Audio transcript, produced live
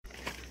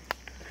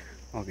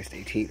August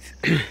 18th,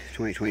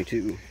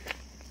 2022.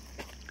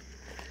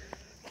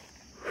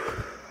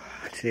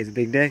 Today's a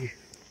big day.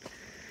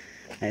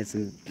 I had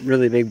some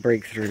really big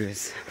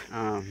breakthroughs.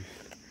 I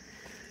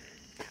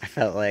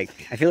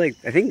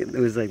think it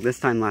was like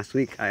this time last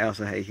week, I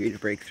also had a huge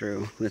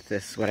breakthrough with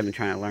this, what I've been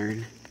trying to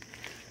learn.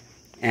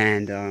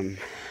 And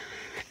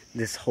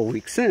this whole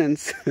week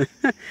since,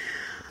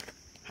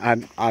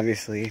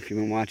 obviously, if you've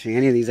been watching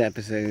any of these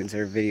episodes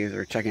or videos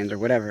or check-ins or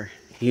whatever,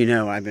 you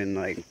know I've been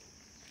like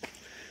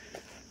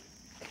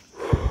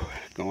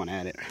going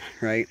at it,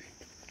 right?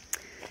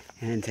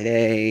 And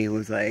today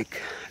was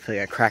like, I feel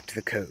like I cracked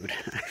the code.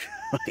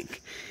 I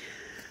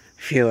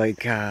feel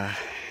like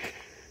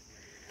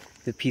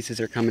the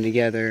pieces are coming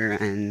together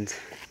and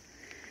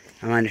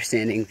I'm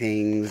understanding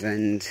things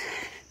and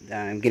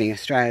I'm getting a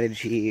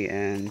strategy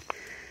and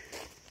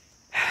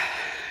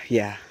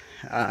yeah,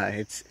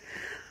 I'm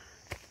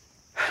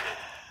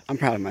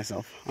proud of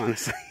myself,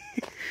 honestly.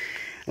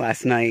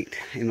 Last night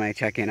in my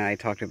check-in I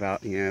talked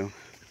about,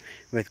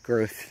 with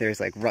growth there's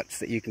like ruts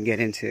that you can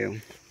get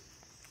into.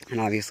 And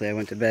obviously I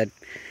went to bed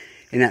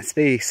in that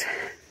space,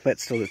 but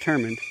still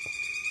determined.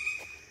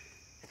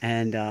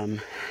 And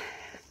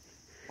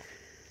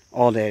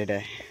all day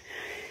today.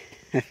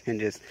 And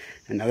just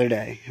another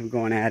day of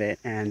going at it.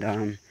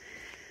 And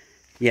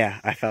yeah,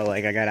 I felt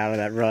like I got out of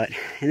that rut.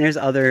 And there's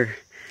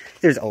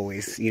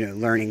always,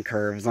 learning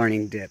curves,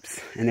 learning dips.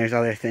 And there's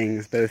other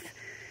things, so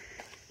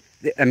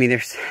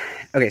there's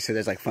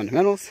like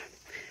fundamentals.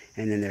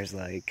 And then there's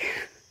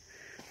like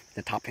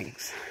the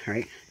toppings,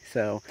 right?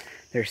 So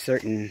there's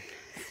certain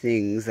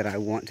things that I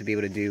want to be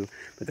able to do,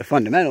 but the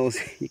fundamentals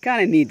you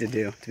kind of need to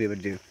do to be able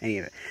to do any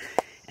of it.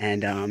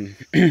 And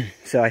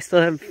so I still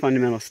have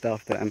fundamental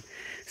stuff that I'm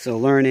still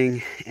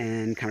learning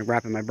and kind of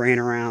wrapping my brain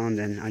around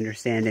and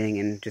understanding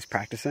and just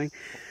practicing.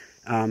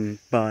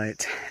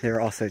 But there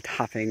are also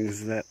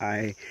toppings that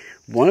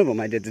one of them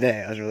I did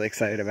today, I was really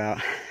excited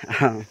about,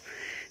 that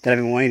I've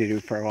been wanting to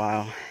do for a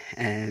while.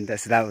 And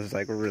so that was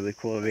like really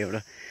cool to be able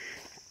to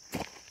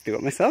do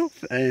it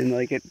myself, and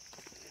like it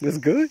was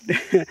good.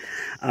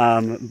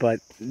 But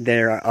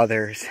there are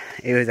others.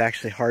 It was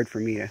actually hard for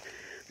me to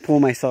pull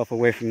myself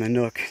away from the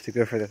Nook to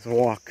go for this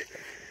walk,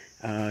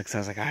 because I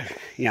was like,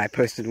 I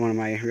posted one of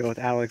my Real with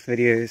Alex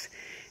videos,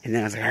 and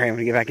then I was like, all right, I'm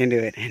gonna get back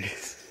into it. And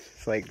it's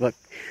like, look,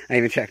 I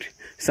even checked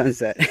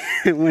sunset.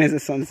 When is the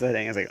sun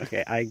setting? I was like,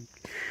 okay, I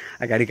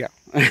gotta go.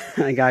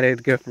 I gotta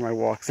go for my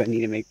walks. I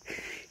need to make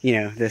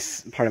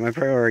this part of my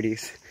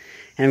priorities.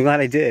 And I'm glad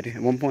I did.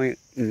 At one point,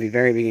 in the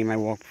very beginning of my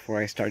walk before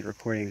I started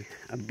recording,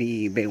 a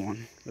big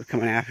one was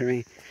coming after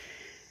me.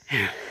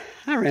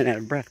 I ran out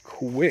of breath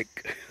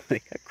quick.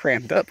 Like, I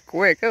cramped up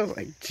quick. I was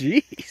like,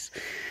 jeez.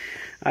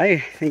 I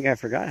think I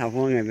forgot how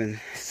long I've been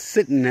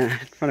sitting in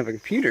front of a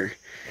computer.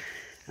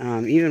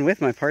 Even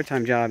with my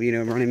part-time job,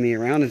 running me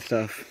around and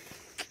stuff.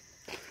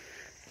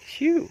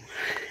 Phew.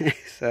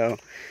 So,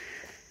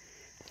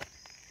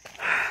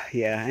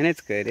 yeah, and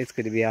it's good. It's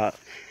good to be out.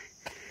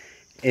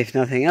 If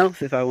nothing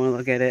else, if I want to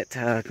look at it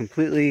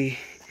completely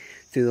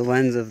through the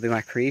lens of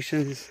my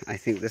creations, I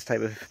think this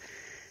type of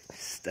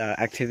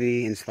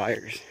activity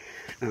inspires.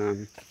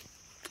 And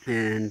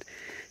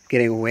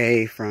getting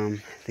away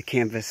from the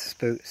canvas,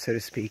 so to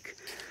speak,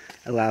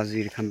 allows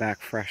you to come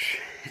back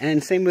fresh.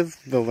 And same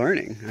with the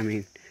learning.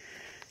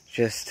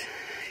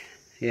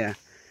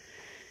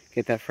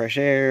 Get that fresh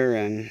air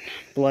and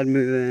blood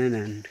moving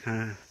and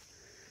kind of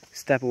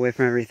step away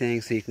from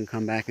everything so you can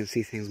come back and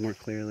see things more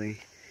clearly.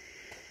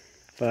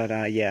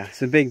 But yeah,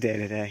 it's a big day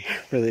today,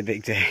 really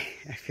big day.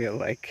 I feel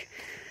like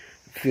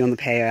feeling the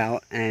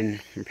payout and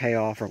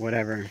payoff or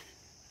whatever.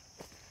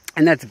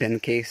 And that's been the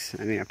case.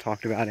 I've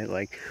talked about it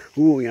like,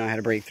 ooh, I had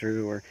a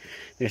breakthrough or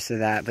this or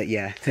that. But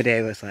yeah,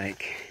 today was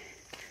like,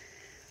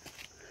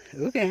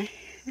 okay.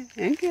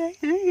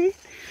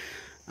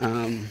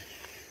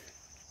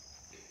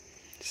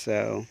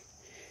 So,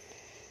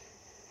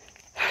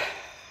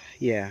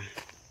 yeah,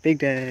 big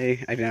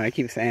day. I know I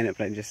keep saying it,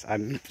 but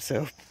I'm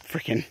so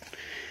freaking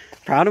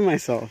proud of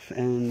myself,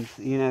 and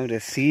to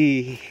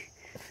see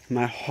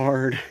my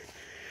hard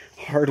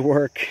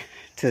work,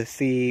 to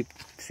see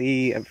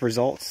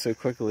results so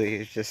quickly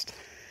is just,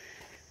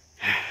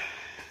 I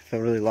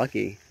feel really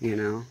lucky,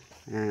 and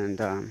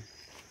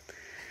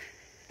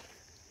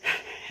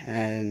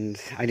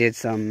I did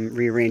some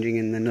rearranging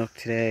in the Nook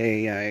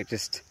today.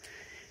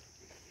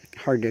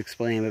 Hard to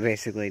explain, but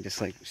basically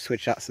just like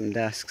switched out some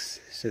desks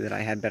so that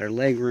I had better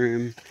leg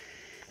room,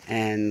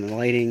 and the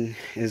lighting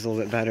is a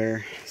little bit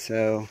better.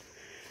 So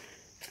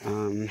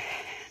and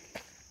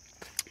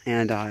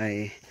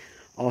I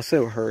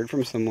also heard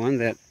from someone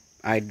that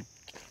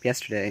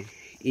yesterday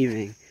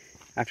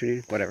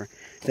afternoon, whatever,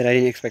 that I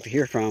didn't expect to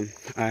hear from.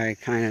 I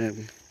kind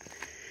of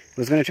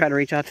was going to try to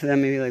reach out to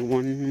them maybe like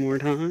one more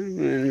time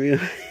and be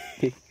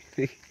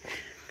like,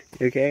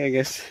 okay, I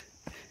guess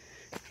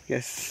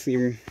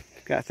you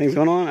got things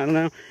going on, I don't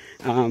know.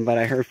 But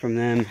I heard from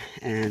them,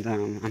 and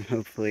I'm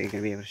hopefully going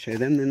to be able to show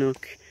them the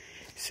Nook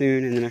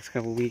soon in the next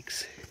couple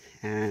weeks.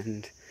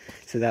 And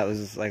so that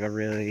was like a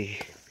really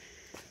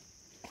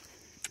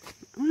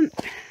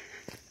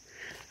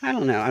I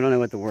don't know. I don't know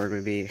what the word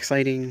would be.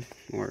 Exciting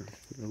or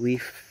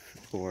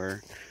relief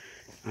or,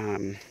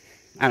 I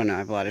don't know. I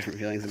have a lot of different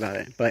feelings about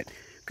it, but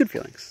good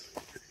feelings.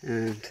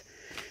 And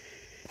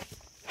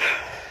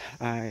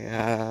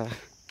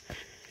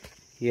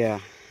yeah.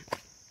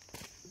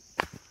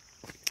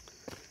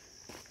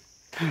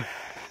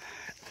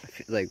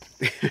 Like,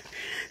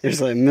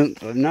 there's like,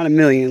 not a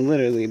million,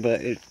 literally,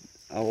 but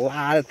a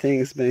lot of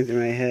things spinning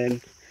through my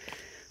head.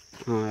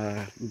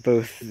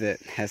 Both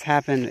that has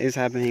happened, is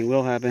happening,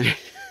 will happen.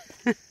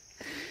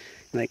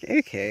 Like,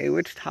 okay,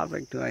 which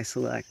topic do I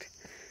select?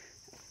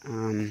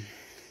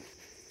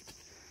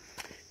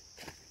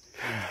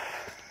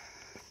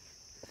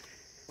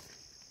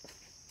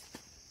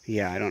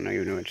 Yeah, I don't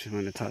even know which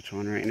one to touch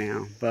on right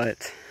now,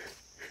 but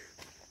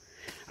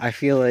I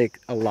feel like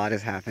a lot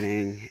is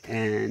happening,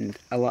 and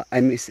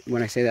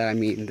when I say that, I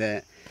mean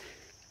that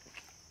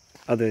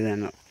other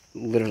than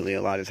literally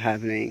a lot is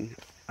happening,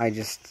 I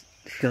just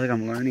feel like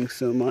I'm learning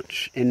so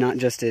much, and not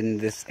just in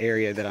this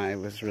area that I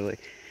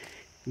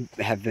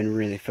have been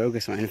really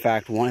focused on. In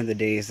fact, one of the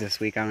days this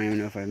week, I don't even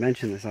know if I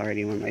mentioned this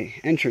already in one of my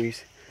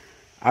entries,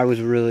 I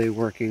was really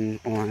working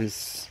on,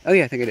 oh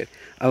yeah, I think I did.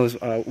 I was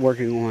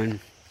working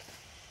on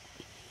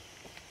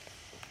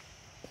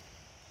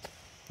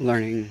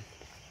learning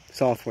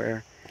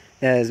software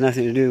that has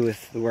nothing to do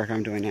with the work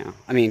I'm doing now.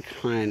 I mean,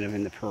 kind of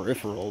in the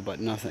peripheral,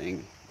 but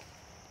nothing,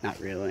 not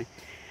really.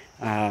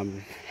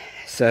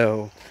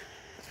 So,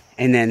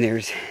 and then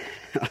there's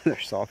other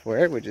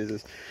software, which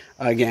is,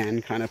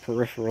 again, kind of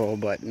peripheral,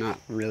 but not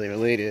really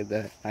related,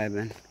 that I've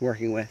been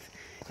working with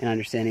and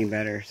understanding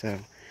better. So,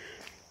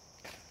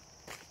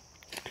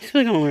 I just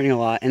feel like I'm learning a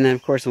lot. And then,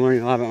 of course, I'm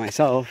learning a lot about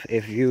myself.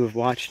 If you have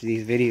watched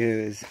these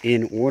videos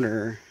in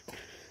order,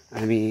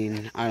 I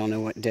mean, I don't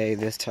know what day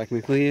this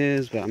technically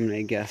is, but I'm going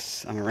to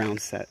guess I'm around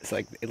it's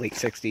like late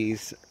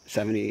 60s,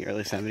 70,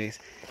 early 70s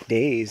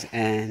days,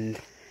 and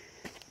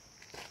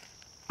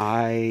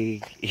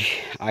I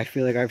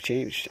feel like I've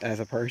changed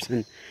as a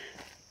person,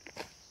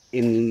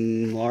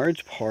 in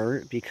large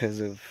part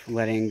because of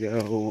letting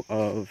go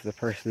of the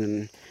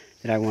person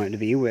that I wanted to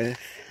be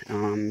with.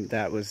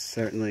 That was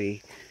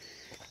certainly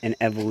an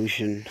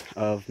evolution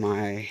of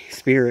my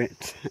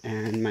spirit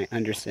and my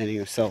understanding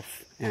of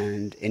self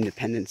and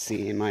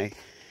independency, and my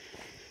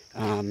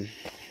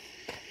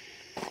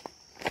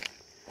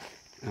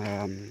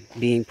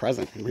being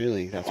present.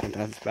 Really, that's what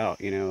that's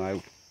about. You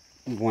know,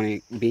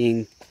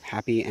 being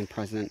happy and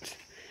present.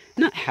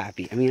 Not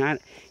happy. I mean,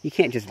 you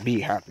can't just be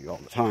happy all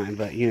the time,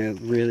 but you know,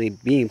 really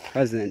being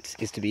present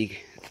is to be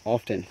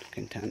often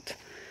content.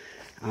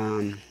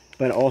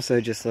 But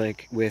also just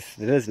like with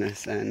the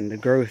business and the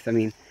growth. I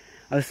mean,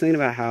 I was thinking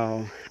about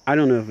how, I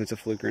don't know if it's a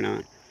fluke or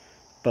not,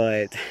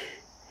 but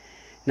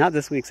not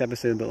this week's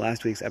episode, but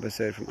last week's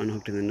episode from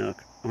Unhooked in the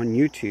Nook on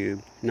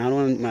YouTube, not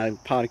on my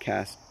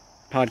podcast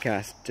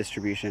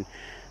distribution,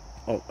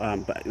 but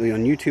on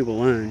YouTube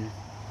alone.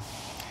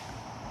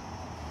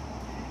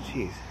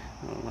 Jeez,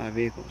 a lot of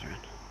vehicles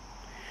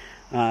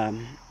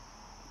around.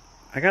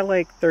 I got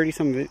like 30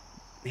 some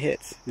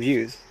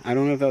views. I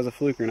don't know if that was a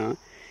fluke or not.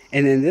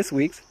 And then this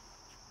week's,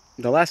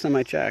 the last time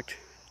I checked,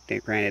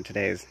 granted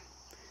today is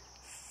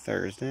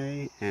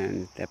Thursday,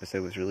 and the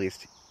episode was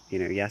released,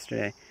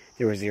 yesterday,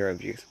 there were 0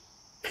 views.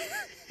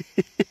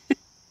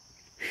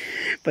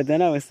 But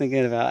then I was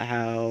thinking about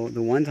how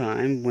the one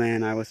time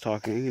when I was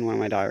talking in one of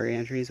my diary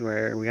entries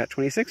where we got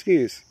 26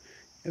 views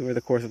over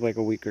the course of like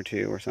a week or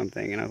two or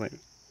something, and I was like,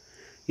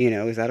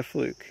 is that a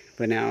fluke?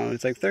 But now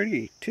it's like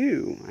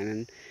 32,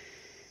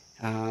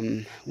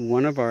 and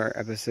one of our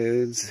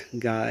episodes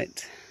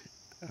got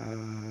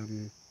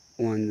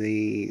on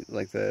the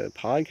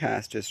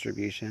podcast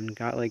distribution,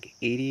 got like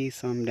 80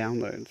 some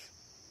downloads.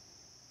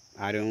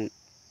 I don't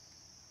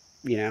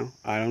know.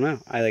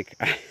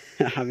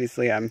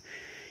 Obviously I'm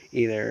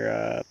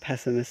either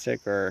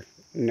pessimistic or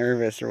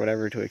nervous or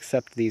whatever to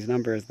accept these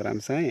numbers that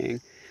I'm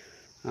saying.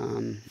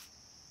 And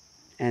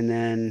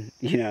then,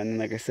 and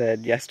like I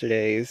said,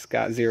 yesterday's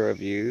got 0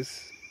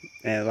 views.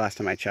 Last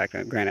time I checked,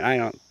 granted,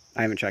 I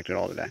haven't checked it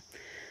all today.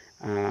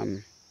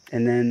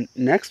 And then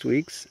next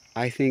week's,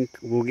 I think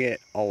we'll get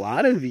a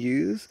lot of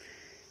views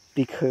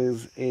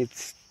because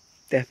it's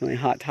definitely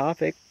hot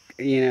topic,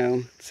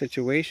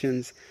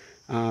 situations.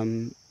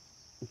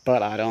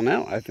 But I don't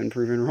know. I've been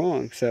proven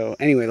wrong. So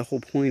anyway, the whole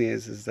point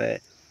is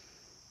that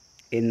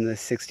in the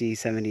 60,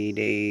 70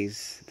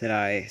 days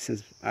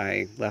since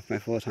I left my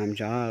full-time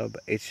job,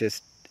 it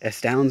just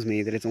astounds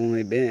me that it's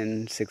only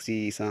been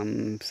 60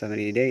 some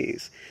 70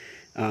 days.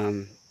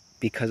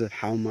 Because of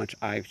how much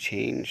I've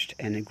changed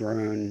and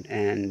grown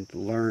and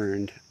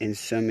learned in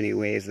so many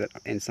ways that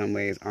in some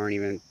ways aren't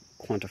even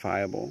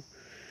quantifiable.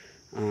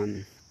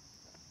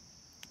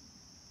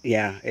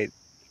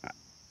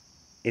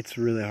 It's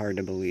really hard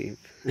to believe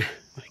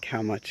like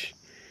how much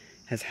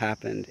has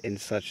happened in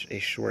such a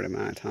short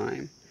amount of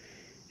time.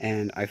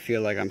 And I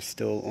feel like I'm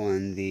still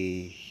on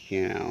the,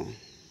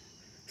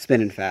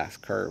 spinning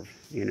fast curve,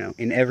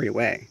 in every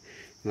way.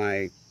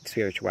 My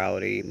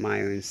spirituality,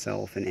 my own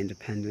self and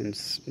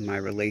independence, my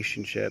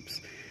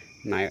relationships,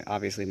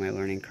 obviously my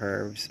learning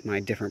curves, my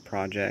different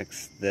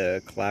projects,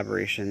 the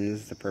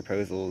collaborations, the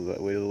proposals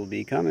that will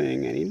be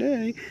coming any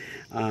day,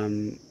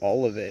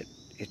 all of it.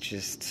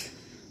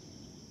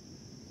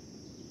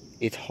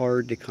 It's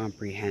hard to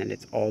comprehend.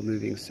 It's all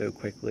moving so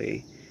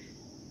quickly.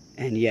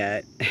 And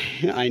yet,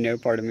 I know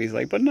part of me is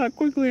like, but not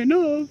quickly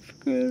enough,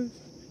 because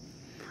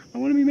I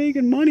want to be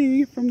making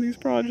money from these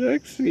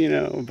projects,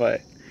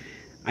 but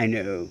I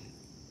know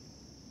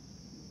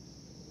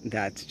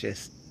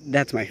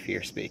that's my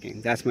fear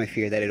speaking. That's my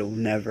fear that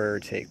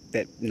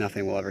that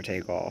nothing will ever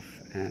take off.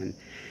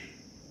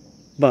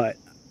 But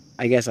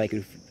I guess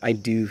I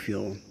do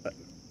feel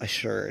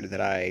assured that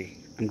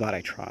I'm glad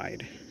I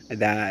tried.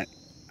 That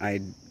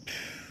I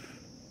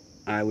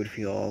would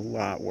feel a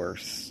lot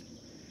worse,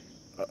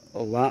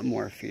 a lot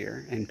more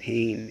fear and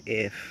pain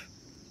if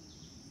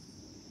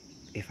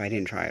I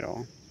didn't try at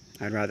all.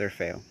 I'd rather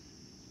fail.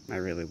 I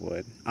really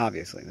would.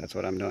 Obviously, that's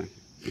what I'm doing.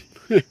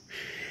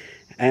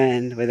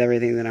 And with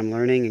everything that I'm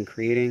learning and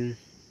creating,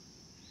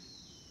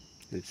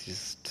 it's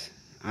just,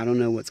 I don't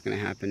know what's going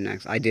to happen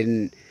next.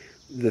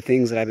 The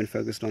things that I've been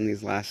focused on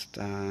these last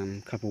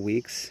couple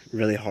weeks,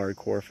 really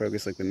hardcore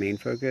focus, like the main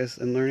focus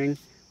in learning,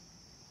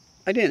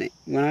 I didn't.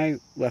 When I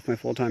left my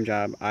full-time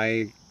job,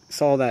 I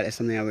saw that as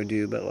something I would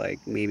do, but like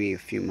maybe a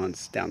few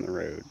months down the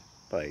road,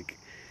 like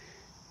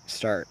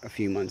start a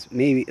few months,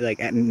 maybe like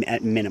at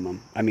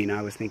minimum. I mean,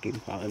 I was thinking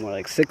probably more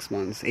like 6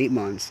 months, 8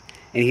 months,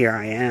 and here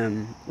I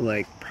am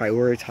like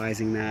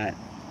prioritizing that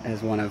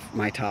as one of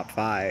my top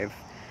 5.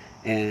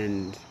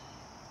 And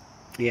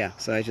yeah,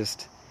 so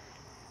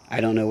I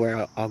don't know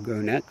where I'll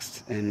go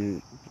next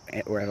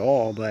or at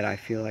all, but I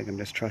feel like I'm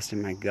just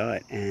trusting my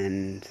gut.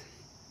 And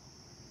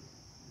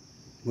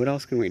what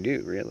else can we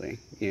do, really?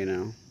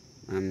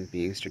 I'm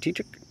being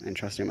strategic and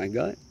trusting my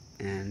gut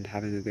and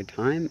having a good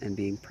time and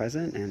being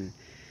present and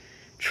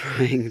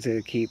trying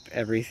to keep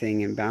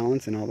everything in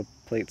balance and all the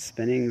plates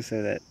spinning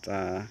so that,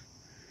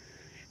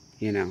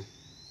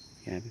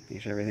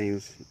 make sure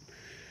everything's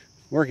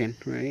working,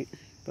 right?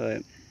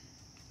 But,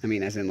 I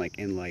mean, as in, like,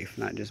 in life,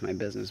 not just my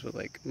business, but,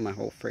 like, my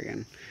whole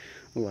friggin'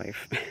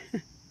 life.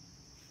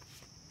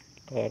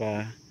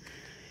 But,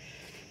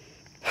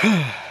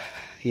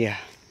 yeah.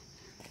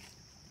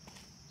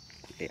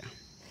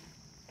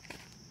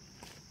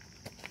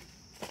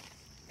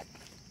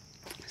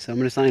 So I'm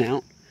going to sign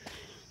out.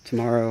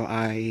 Tomorrow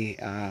I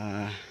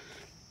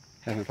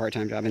have a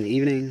part-time job in the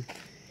evening,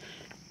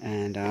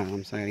 and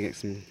so I got to get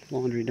some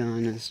laundry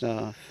done and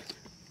stuff.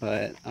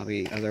 But I'll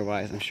be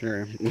otherwise, I'm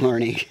sure,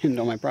 learning and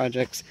all my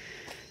projects.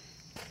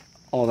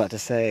 All that to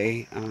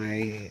say,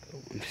 I'm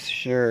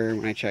sure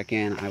when I check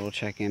in, I will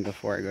check in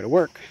before I go to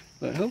work.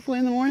 But hopefully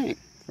in the morning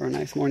for a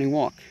nice morning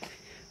walk.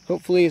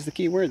 Hopefully is the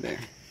key word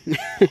there.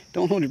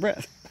 Don't hold your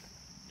breath.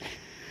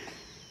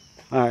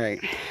 All right.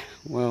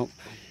 Well,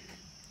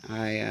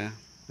 I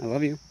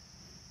love you.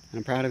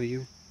 I'm proud of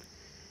you.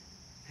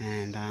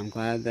 And I'm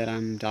glad that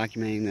I'm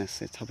documenting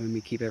this. It's helping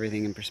me keep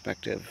everything in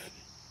perspective,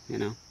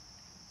 All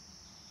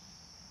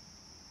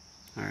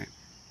right.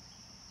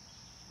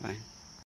 Bye.